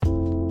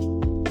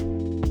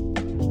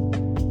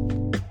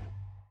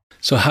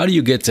So how do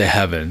you get to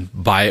heaven?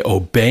 By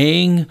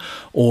obeying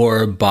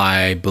or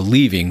by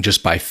believing,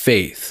 just by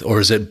faith? Or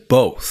is it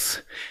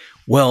both?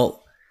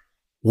 Well,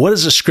 what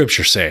does the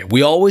scripture say?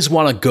 We always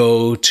want to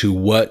go to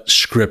what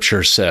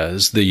scripture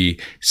says. The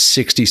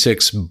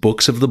 66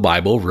 books of the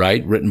Bible,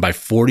 right? Written by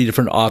 40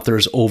 different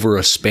authors over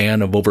a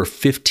span of over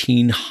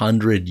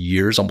 1,500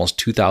 years, almost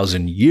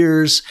 2,000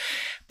 years.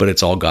 But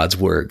it's all God's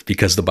word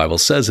because the Bible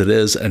says it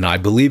is, and I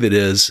believe it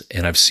is,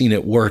 and I've seen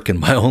it work in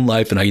my own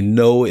life, and I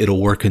know it'll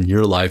work in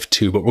your life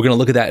too. But we're going to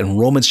look at that in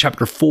Romans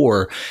chapter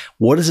 4.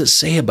 What does it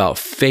say about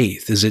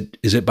faith? Is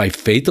it by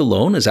faith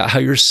alone? Is that how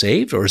you're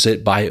saved? Or is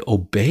it by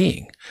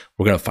obeying?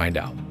 We're going to find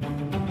out.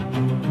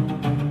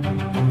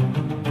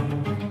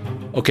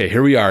 Okay,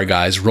 here we are,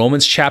 guys.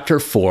 Romans chapter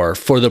 4.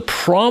 For the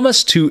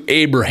promise to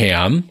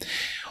Abraham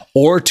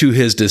or to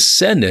his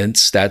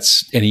descendants,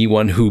 that's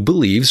anyone who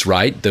believes,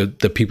 right?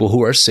 The people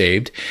who are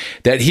saved,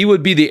 that he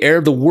would be the heir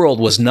of the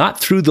world was not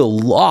through the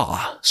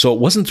law. So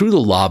it wasn't through the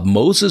law of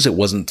Moses. It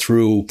wasn't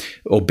through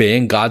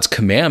obeying God's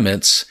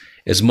commandments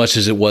as much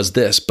as it was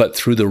this, but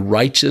through the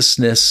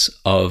righteousness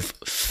of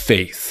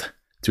faith.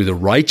 Through the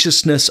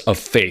righteousness of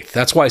faith.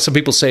 That's why some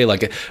people say,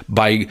 like,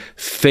 by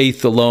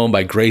faith alone,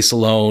 by grace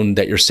alone,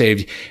 that you're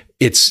saved.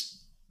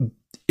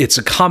 It's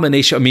a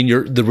combination. I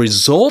mean, the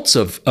results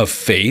of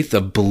faith,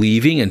 of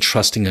believing and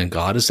trusting in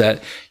God, is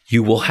that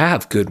you will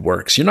have good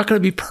works. You're not going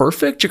to be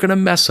perfect. You're going to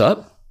mess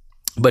up,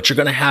 but you're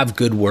going to have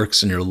good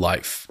works in your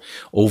life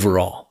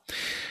overall.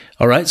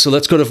 All right, so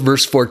let's go to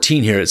verse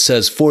 14 here. It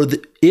says,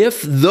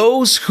 if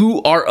those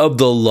who are of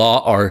the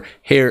law are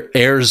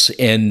heirs,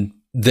 and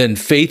then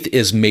faith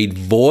is made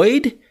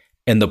void,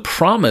 and the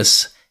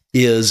promise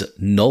is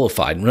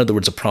nullified. In other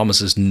words, the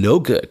promise is no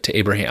good to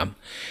Abraham.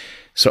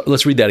 So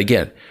let's read that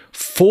again.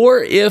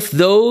 For if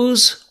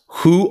those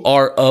who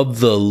are of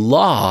the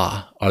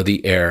law are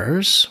the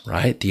heirs,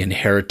 right? The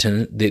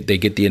inheritance, they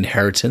get the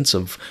inheritance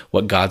of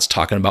what God's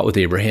talking about with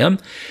Abraham,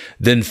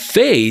 then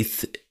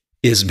faith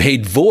is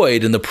made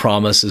void and the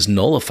promise is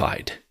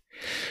nullified.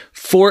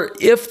 For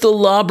if the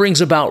law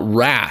brings about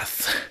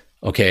wrath,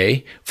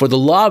 okay, for the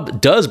law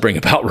does bring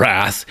about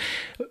wrath,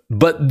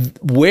 but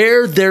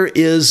where there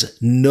is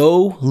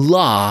no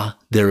law,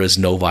 there is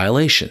no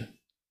violation.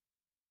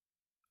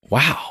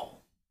 Wow,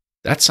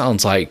 that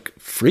sounds like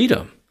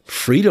freedom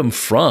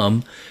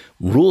from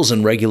rules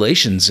and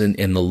regulations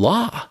in the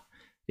law.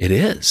 It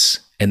is.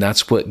 And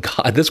that's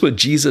what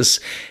Jesus,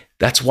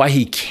 that's why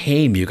he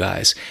came, you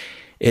guys.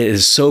 It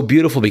is so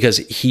beautiful because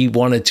he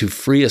wanted to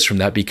free us from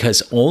that,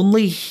 because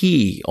only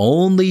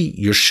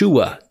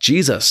Yeshua,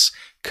 Jesus,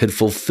 could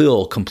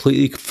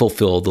completely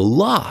fulfill the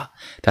law.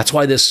 That's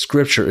why this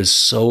scripture is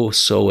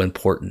so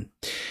important.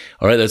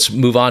 All right, let's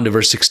move on to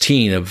verse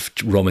 16 of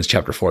Romans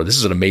chapter 4. This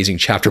is an amazing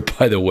chapter,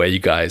 by the way, you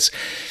guys.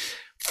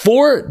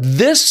 For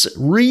this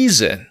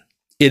reason,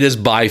 it is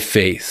by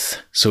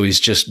faith. So he's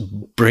just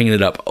bringing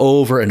it up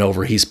over and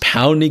over. He's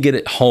pounding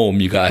it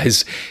home, you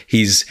guys.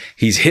 He's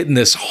hitting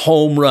this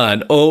home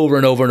run over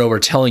and over and over,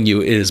 telling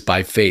you it is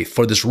by faith.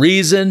 For this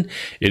reason,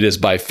 it is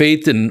by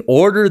faith, in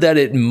order that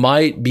it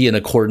might be in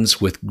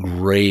accordance with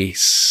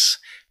grace.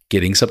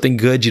 Getting something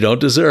good you don't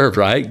deserve,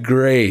 right?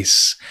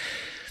 Grace.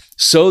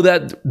 So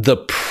that the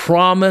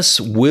promise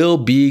will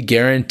be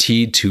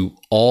guaranteed to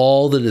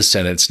all the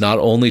descendants, not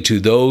only to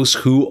those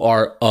who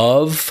are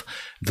of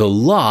the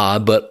law,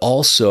 but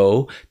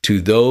also to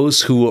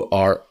those who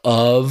are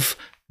of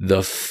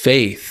the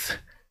faith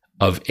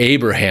of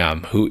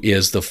Abraham, who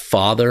is the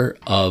father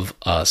of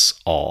us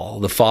all.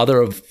 The father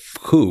of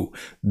who?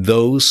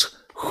 Those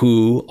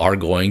who are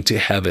going to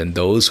heaven,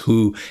 those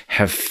who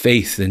have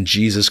faith in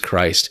Jesus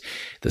Christ,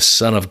 the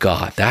Son of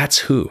God. That's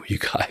who, you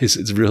guys.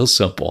 It's real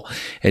simple.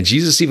 And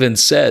Jesus even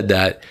said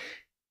that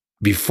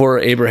before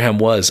Abraham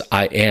was,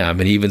 I am.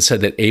 And he even said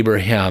that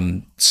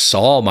Abraham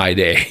saw my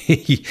day.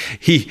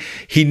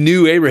 He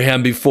knew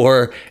Abraham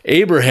before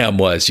Abraham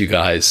was, you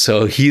guys.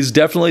 So he's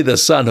definitely the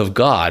Son of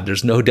God.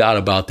 There's no doubt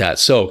about that.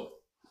 So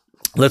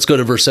let's go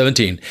to verse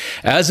 17.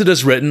 As it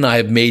is written, I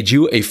have made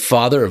you a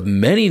father of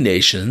many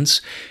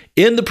nations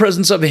in the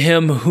presence of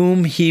him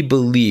whom he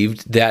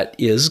believed, that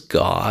is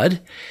God,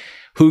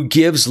 who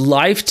gives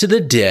life to the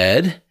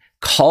dead,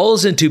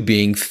 calls into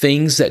being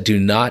things that do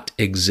not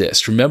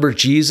exist. Remember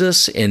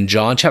Jesus in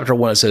John chapter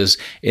 1, it says,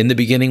 in the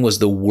beginning was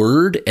the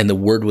Word, and the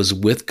Word was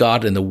with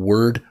God, and the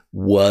Word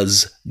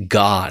was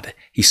God.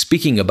 He's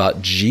speaking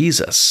about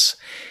Jesus,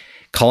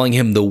 calling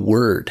him the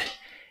Word.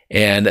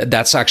 And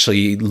that's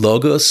actually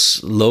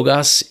logos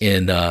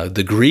in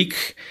the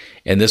Greek.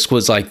 And this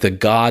was like the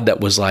God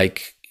that was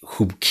like,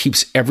 who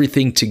keeps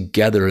everything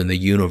together in the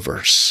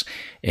universe.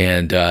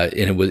 And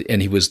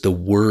he was the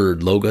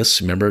Word,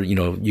 logos. Remember,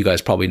 you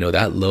guys probably know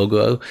that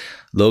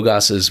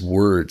logos is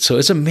word. So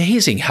it's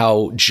amazing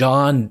how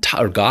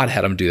God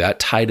had him do that,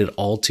 tied it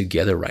all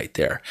together right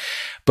there.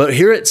 But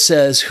here it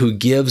says, who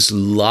gives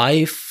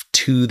life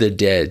to the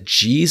dead.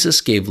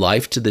 Jesus gave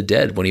life to the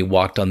dead when he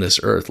walked on this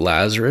earth.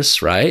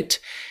 Lazarus, right?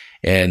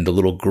 And the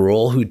little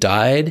girl who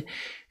died.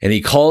 And he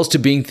calls to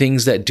being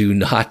things that do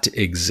not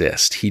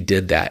exist. He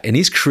did that. And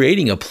he's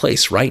creating a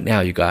place right now,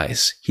 you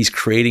guys. He's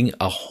creating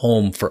a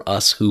home for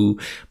us who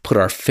put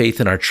our faith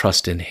and our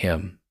trust in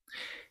him,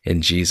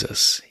 in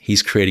Jesus.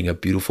 He's creating a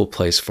beautiful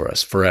place for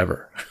us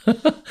forever.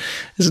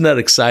 Isn't that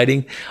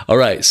exciting? All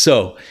right,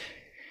 so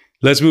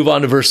let's move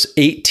on to verse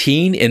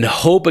 18. In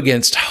hope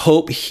against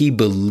hope, he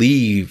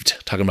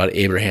believed, talking about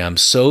Abraham,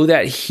 so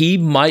that he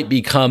might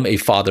become a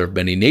father of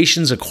many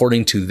nations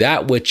according to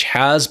that which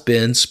has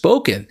been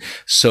spoken.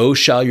 So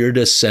shall your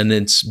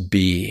descendants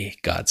be,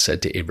 God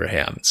said to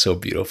Abraham. So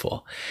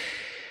beautiful.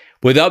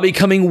 Without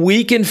becoming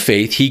weak in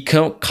faith, he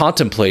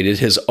contemplated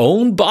his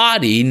own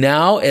body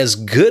now as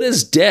good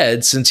as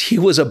dead, since he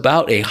was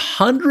about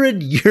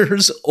 100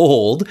 years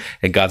old.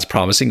 And God's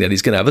promising that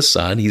he's going to have a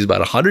son. He's about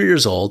 100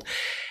 years old.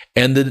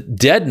 And the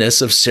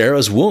deadness of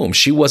Sarah's womb,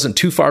 she wasn't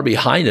too far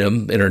behind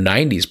him, in her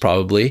 90s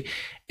probably.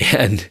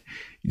 And,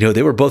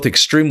 they were both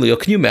extremely ill.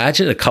 Can you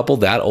imagine a couple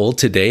that old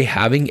today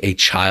having a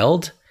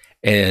child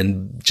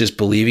and just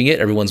believing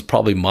it? Everyone's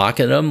probably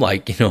mocking them,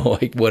 like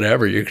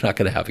whatever, you're not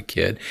going to have a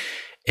kid.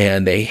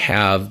 And they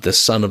have the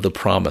son of the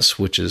promise,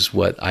 which is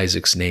what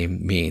Isaac's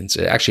name means.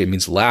 It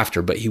means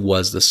laughter, but he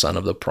was the son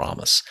of the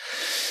promise.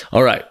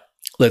 All right.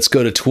 Let's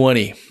go to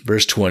 20,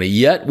 verse 20.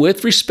 Yet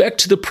with respect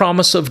to the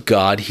promise of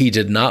God, he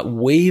did not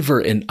waver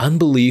in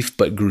unbelief,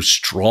 but grew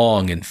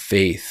strong in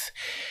faith,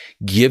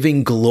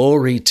 giving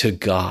glory to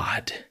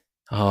God.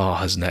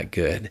 Oh, isn't that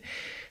good?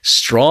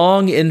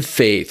 Strong in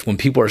faith. When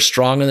people are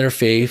strong in their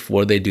faith,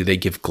 what do? They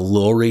give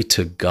glory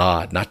to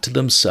God, not to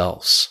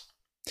themselves.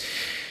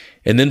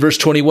 And then verse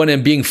 21,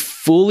 and being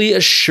fully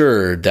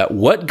assured that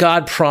what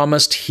God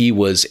promised he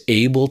was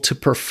able to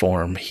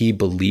perform, he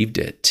believed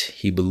it.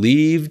 He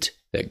believed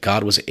that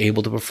God was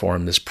able to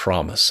perform this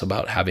promise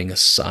about having a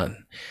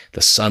son,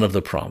 the son of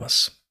the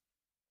promise.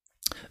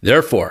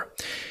 Therefore,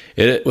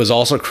 it was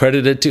also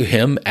credited to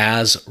him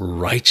as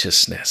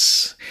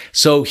righteousness.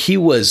 So he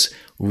was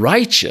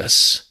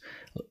righteous.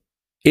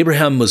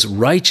 Abraham was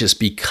righteous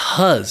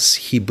because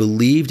he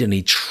believed and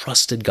he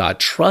trusted God.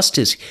 Trust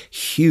is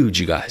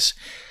huge, you guys.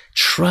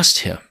 Trust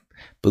him.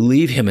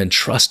 Believe him and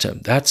trust him.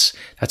 That's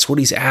what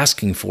he's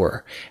asking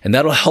for. And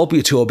that'll help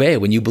you to obey.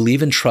 When you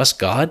believe and trust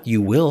God,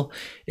 you will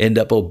end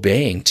up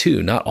obeying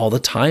too. Not all the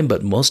time,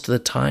 but most of the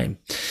time.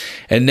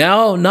 And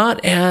now,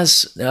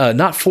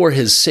 not for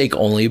his sake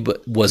only,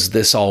 but was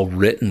this all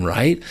written,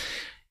 right?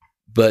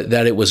 But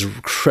that it was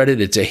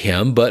credited to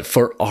him, but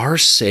for our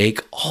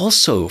sake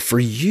also, for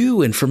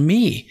you and for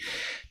me,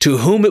 to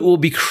whom it will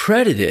be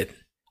credited.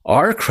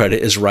 Our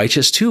credit is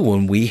righteous too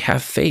when we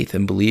have faith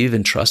and believe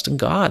and trust in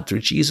God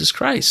through Jesus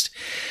Christ.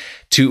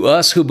 To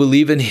us who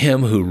believe in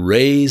him who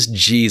raised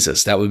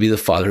Jesus, that would be the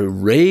Father, who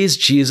raised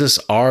Jesus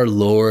our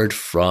Lord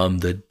from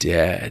the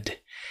dead.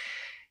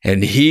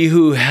 And he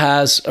who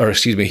was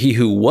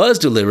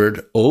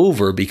delivered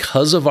over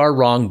because of our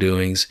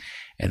wrongdoings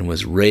and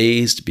was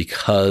raised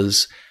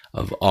because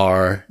of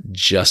our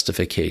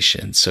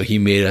justification. So he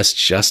made us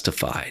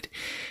justified.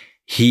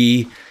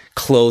 He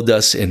clothed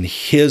us in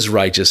his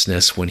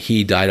righteousness when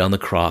he died on the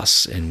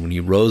cross, and when he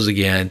rose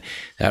again,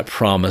 that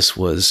promise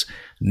was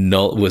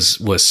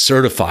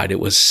certified. It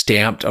was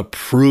stamped,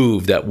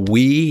 approved that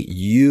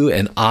you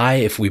and I,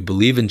 if we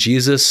believe in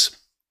Jesus,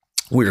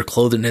 we are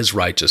clothed in his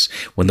righteousness.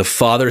 When the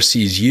Father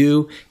sees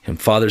you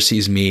and Father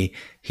sees me,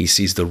 he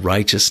sees the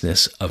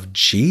righteousness of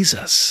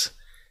Jesus,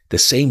 the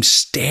same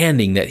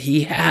standing that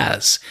he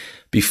has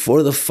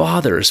before the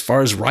Father as far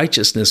as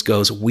righteousness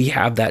goes. We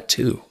have that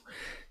too.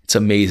 It's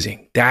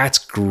amazing. That's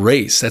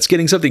grace. That's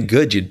getting something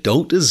good you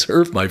don't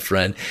deserve, my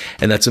friend.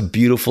 And that's a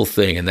beautiful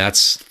thing. And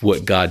that's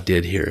what God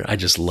did here. I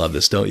just love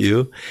this, don't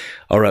you?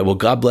 All right. Well,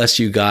 God bless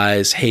you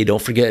guys. Hey,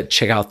 don't forget,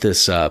 check out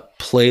this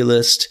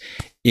playlist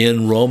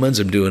in Romans.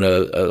 I'm doing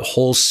a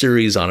whole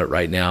series on it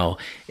right now.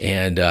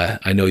 And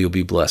I know you'll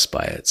be blessed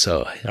by it.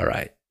 So, all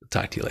right.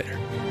 Talk to you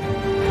later.